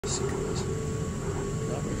Now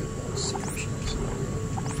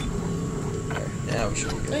we should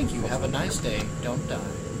be good. Thank you. Have a nice day. Don't die.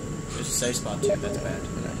 There's a safe spot too. That's bad.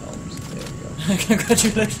 That helps. There we go.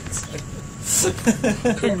 Congratulations.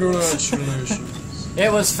 Congratulations.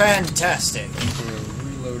 It was fantastic.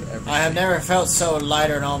 Reload everything. I have never felt so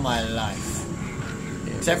lighter in all my life.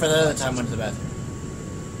 Yeah, Except for the other time I went to the bathroom.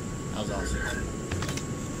 That was awesome.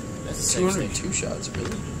 That's a 202 shots,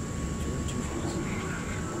 really?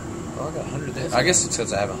 Oh, I got 100 there. I guess it's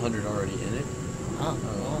because I have 100 already in it. Oh,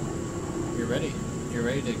 well, you're ready. You're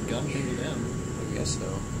ready to gun through them. I guess so.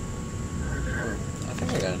 I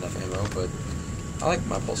think I got enough ammo, but I like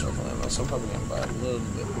my pulse rifle ammo, so I'm probably going to buy a little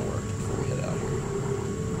bit more before we head out here.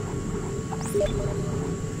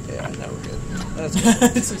 Yeah, now we're good. That's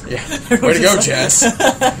good. Yeah. Way to go, Jess. Oh,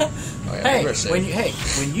 yeah, hey,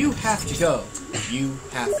 when you have to go, you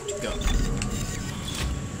have to go.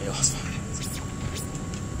 You lost 5 minutes.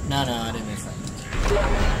 No, I didn't miss 5 minutes.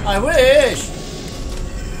 I wish!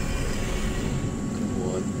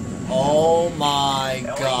 What? Oh my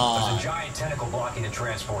god. There's a giant tentacle blocking the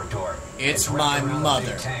transport door. It's my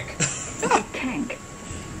mother. Tank. A tank.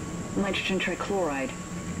 Nitrogen trichloride.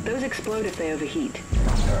 Those explode if they overheat.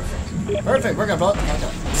 Perfect. Perfect, we're gonna blow it the fuck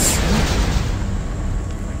up.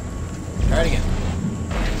 Try it again.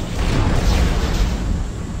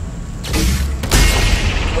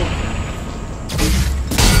 Oh.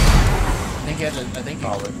 I think you have to,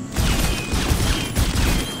 Probably.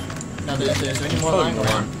 No, there's any more line going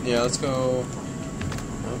on. Yeah, let's go.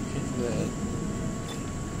 No, can't do that.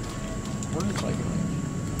 What is like?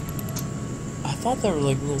 I thought there were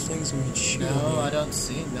like little things we could shoot. No, I don't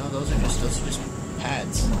see. No, those are just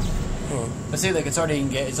pads. Oh. But see, like it's already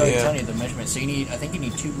telling you the measurement. So I think you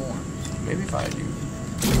need 2 more. Maybe if I do.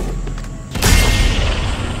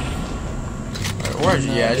 Or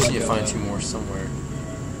yeah, I just need to find 2 more somewhere.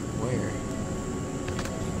 Where?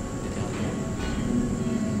 Down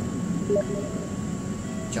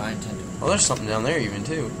there. Giant tentacle. Oh, there's something down there even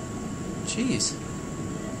too. Jeez.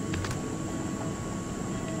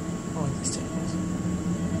 I like these tentacles.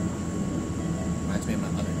 Reminds me of my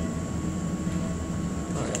mother.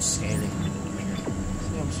 Oh, yeah. Scaly.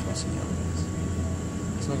 See, I'm supposed to get on this.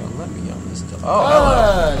 It's not gonna let me get on this stuff. Oh,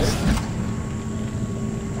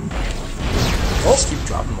 just keep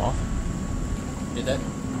dropping them off. Did that?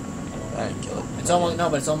 I didn't kill it. It's almost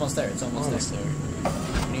but it's almost there. It's almost there.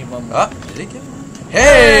 We need 1 more. Ah, did it kill it?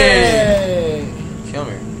 Hey! Kill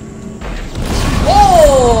me.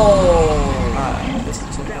 Whoa! Ah, this is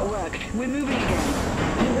it. That worked. We're moving again.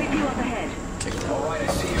 We'll whip you up ahead. Take it All down. right, I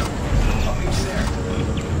see you. I'll meet you there.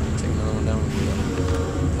 Take another one down with you.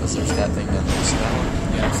 Oh, there's that thing down there. See that one?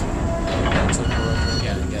 Yes. That's it, right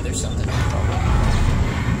there. Yeah, there's something.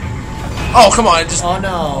 Oh, come on, just... Oh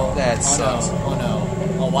no. That sucks. Oh no.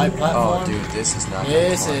 A white platform? Oh, dude, this is not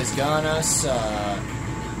This gonna be is gonna suck.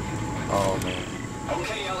 Oh, man.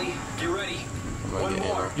 Okay, Ellie, get ready. I'm gonna get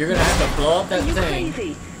hammered. You're gonna have to blow up that Are you thing.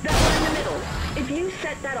 crazy? That one in the middle. If you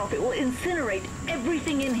set that off, it will incinerate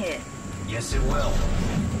everything in here. Yes, it will.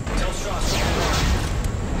 Tell Strauss.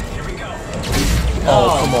 Here we go.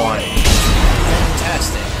 Oh, come on.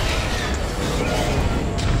 Fantastic.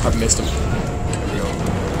 I've missed him. There we go.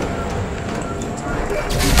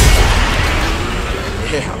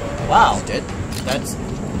 Yeah. Wow. He's dead.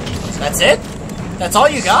 That's it? That's all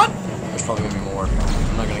you got? There's probably gonna be more.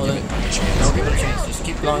 I'm not gonna give it a chance. Don't give it a chance. Just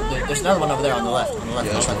keep going. There's another one over there on the left. On the left.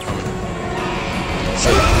 Yeah, there's on one the left. coming.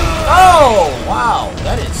 Shoot. Oh, wow.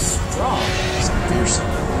 That is strong. It's fierce.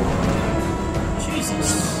 Jesus.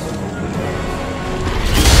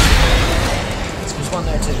 There's one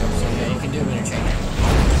there too. So yeah, you can do an interchange.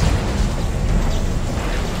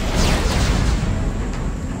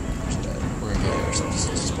 We're gonna get ourselves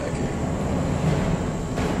just back here.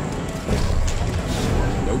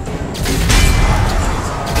 Nope.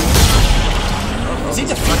 Is he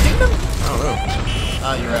deflecting them? I don't know.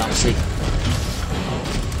 Oh, you're out. Shoot.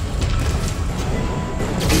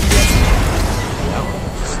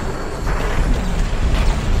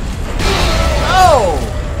 Oh!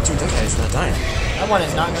 Dude, that guy's not dying. That one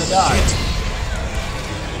is not gonna die. Shit.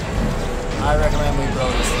 I recommend we blow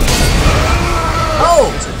this thing.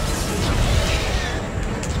 Oh!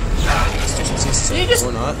 You just...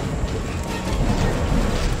 Or not.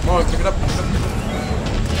 Come on, pick it up.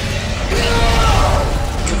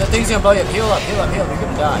 That thing's gonna blow you up. Heal up, heal up, heal up. You're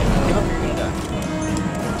gonna die. Heal up, you're gonna die.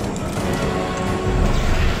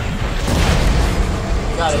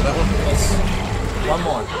 Got it. That one? Yes. One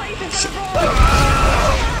more.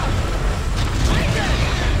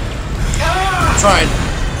 I'm trying.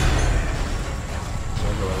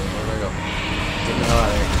 Where do I go? Get the hell out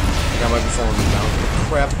of here. I think I might be falling down.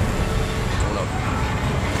 crap. Going up.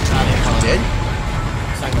 Dead?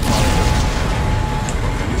 Second ball.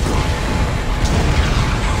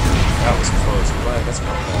 That was close. Right, that's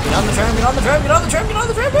not bad. Get on the tram, get on the tram, get on the tram, get on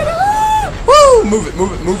the tram, get on! Woo!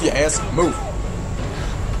 Move your ass. Move.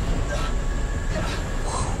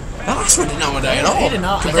 That last one did not want to die at all. He did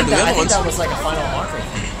not. Compared to the other I think ones. that was like a final marker.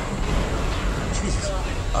 Jesus.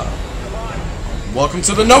 Welcome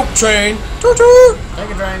to the Nope train. Toot toot. Take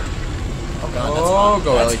a drink. Oh god, that's Oh, hot.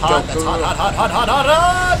 go, That's Ellie. hot, Go, that's go, hot, go. hot, hot, hot, hot, hot,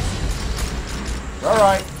 hot! We're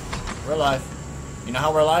alright. We're alive. You know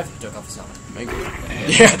how we're alive? He took off his helmet.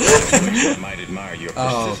 Yeah. I might admire your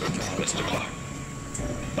Oh, persistence, Mr. Clarke.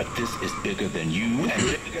 But this is bigger than you and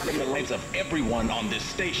bigger than the lives of everyone on this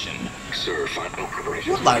station. Sir, final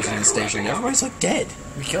preparation. What lives in the station? Everybody's like dead.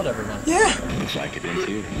 We killed everyone. Yeah. Looks like it in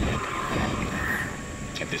theory.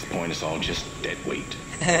 At this point, it's all just dead weight.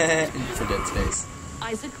 For dead space.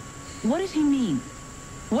 Isaac, what did he mean?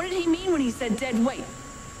 What did he mean when he said dead weight?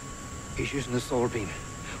 He's using the solar beam.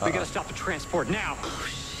 We gotta stop the transport now.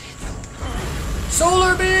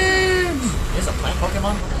 Solar beam! He's a plant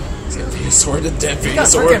Pokemon? He's got a Venusaur, a dead He's got,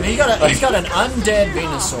 Venusaur. he's got an undead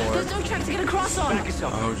Venusaur. There's no track to get across on. Back us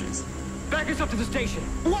up. Oh, jeez. Back us up to the station.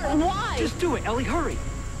 What? Why? Just do it, Ellie. Hurry.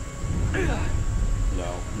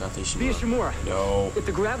 No, not the Be Ishimura. Ishimura. No. If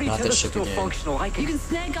the gravity Not tether this is ship still again. functional, I You can... can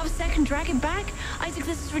snag up Sec and drag it back? Isaac,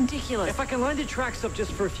 this is ridiculous. If I can line the tracks up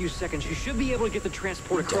just for a few seconds, you should be able to get the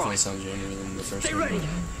transport Definitely across. sounds genuiner than the first Stay one. ready.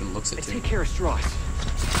 It looks I it too. take care of Strauss.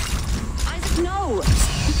 Isaac, no.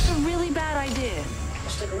 It's a really bad idea.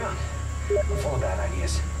 Stick around. I'm full of bad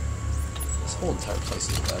ideas. This whole entire place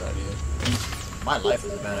is a bad idea. My life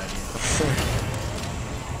is a bad idea.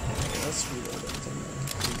 Let's reload everything.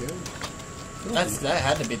 We good? That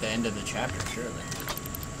had to be the end of the chapter, surely.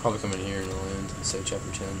 Probably come in here and it'll end. Say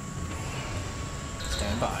chapter 10.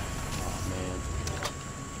 Stand by. Oh man.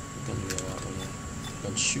 What gun do we have out there? What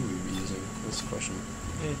gun should we be using? That's the question.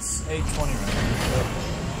 It's 8:20 right now.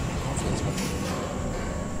 Hopefully it's better than that.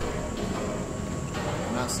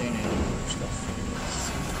 I'm not seeing any. Stuff.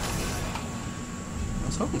 I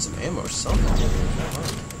was hoping some ammo or something.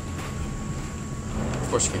 Of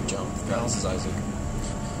course you can jump. God, this is Isaac.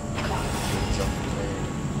 Jump there.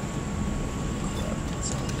 Crap,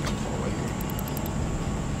 it's not gonna fall away here.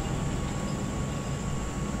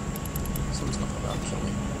 Someone's gonna come out and kill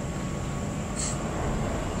me.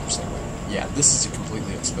 I'm just like, yeah, this is a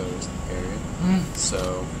completely exposed area.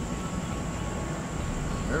 So,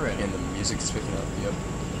 We're ready. and the music is picking up. Yep.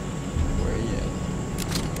 Where are you at?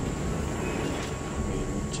 We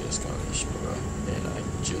just got the Ishimura, and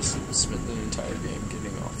I just spent the entire game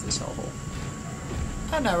getting off this hellhole.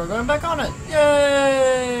 And now we're going back on it.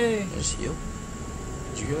 Yay! There's heal.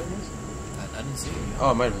 Did you get that news? I didn't see it.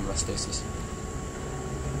 Oh, it might have been my stasis.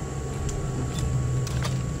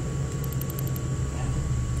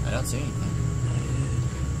 I don't see anything.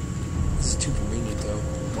 This is too convenient, though.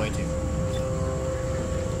 Way too.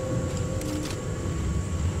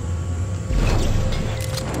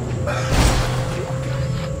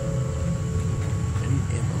 I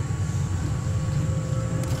need ammo.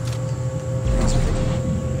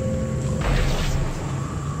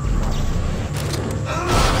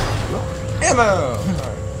 Ammo!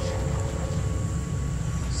 Alright.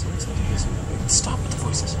 Someone's like, stop with the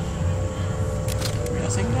voices.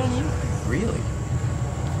 Nothing down here? Really?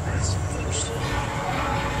 That's first.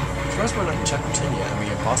 Trust we're not in chapter 10 yet. I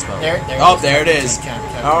mean, impossible. There Oh, it is. there it is.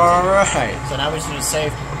 Alright. So now we just need to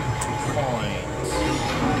save points.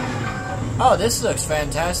 Oh, this looks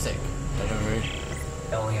fantastic.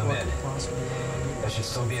 Ellie, I'm in. There should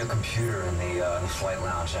still be a computer in the flight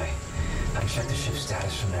lounge. I checked the ship's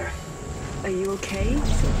status from there. Are you okay?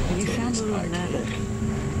 You sound a little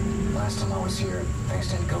nervous. Last time I was here, things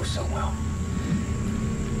didn't go so well.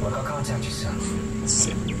 Look, I'll contact you soon.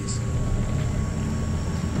 Series.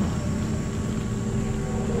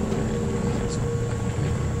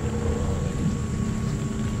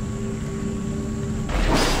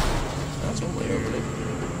 That's one way to open it.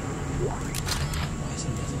 Why is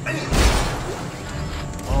there nothing?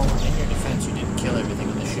 Well, in your defense, you didn't kill everything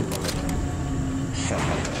on the ship already.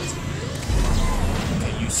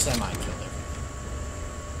 Okay, you semi-killed everything.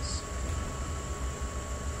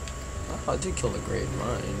 I did kill the Great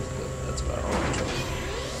Mind, but that's about all I killed.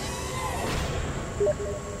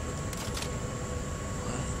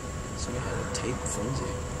 What? Somebody had a tape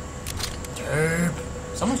frenzy. Derp.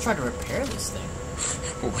 Someone's trying to repair this thing.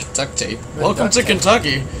 With duct tape. With Welcome duct to tape.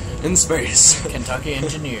 Kentucky in space. Kentucky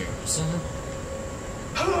engineers.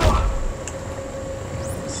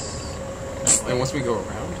 And once we go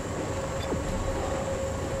around,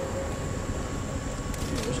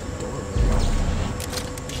 yeah, there's a door over there.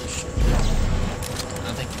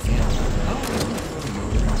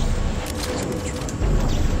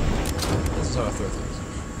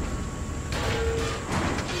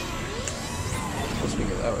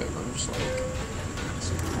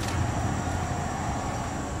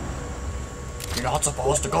 You're not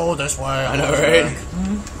supposed to go this way. I know, right?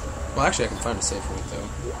 Well, actually, I can find a safe route, though.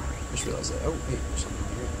 I just realized that. Oh, wait, there's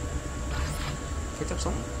something here. Picked up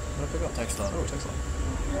something? What did I pick up? Text on. Oh, text line.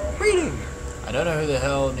 Reading! I don't know who the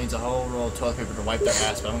hell needs a whole roll of toilet paper to wipe their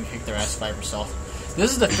ass, but I'm gonna kick their ass by myself. This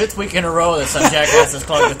is the 5th week in a row that some jackass has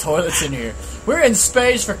clogged the toilets in here. We're in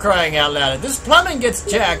space, for crying out loud. If this plumbing gets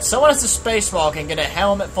jacked, someone has to spacewalk and get a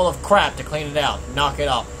helmet full of crap to clean it out. Knock it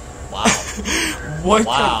off. Wow. What?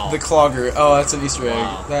 Wow. The clogger. Oh, that's an Easter egg.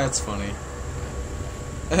 Wow. That's funny.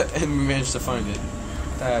 And we managed to find it.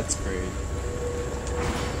 That's great. Yeah.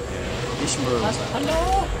 Ishmael.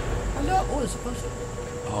 Hello? Hello? Oh, it's supposed to.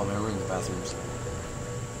 Oh, man, we're in the bathrooms.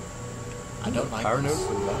 I don't like Power this. note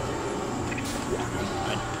for the bathroom.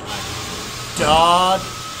 God.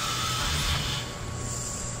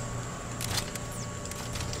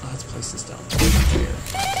 Let's place this down here.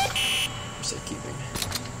 For safekeeping.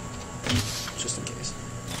 Just in case.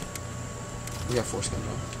 We got foreskin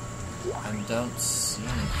though. I don't see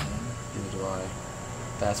anything. Neither do I.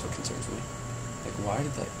 That's what concerns me. Like, why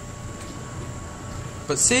did that...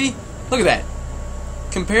 But see? Look at that!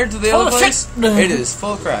 Compared to the Full other of place, shit. it is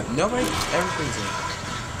full of crap. Nobody ever cleans it.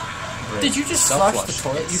 Great. Did you just Self-flush. flush the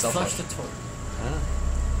toilet? You Self-flush. flushed the toilet.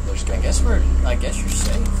 There's I guess you're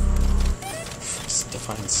safe.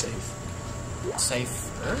 Define safe.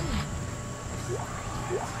 Safer?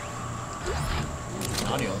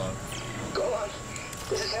 Audio log. Go on.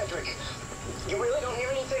 This is Hedrick. You really don't hear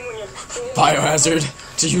anything when you're... Biohazard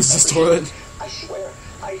to use this toilet. I swear,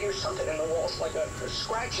 I hear something in the walls, like a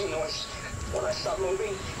scratching noise. When I stop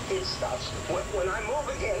moving, it stops. When I move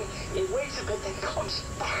again, it waits a bit, then comes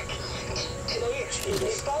back. Today,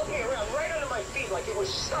 it followed me around right under my feet like it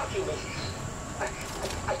was stalking me.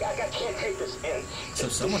 I can't take this in. So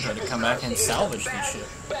someone tried to come back and salvage this shit.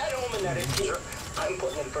 Bad omen that is here. I'm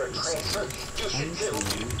putting in for a transfer. You should too.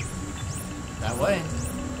 That way.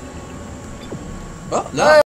 Oh, no.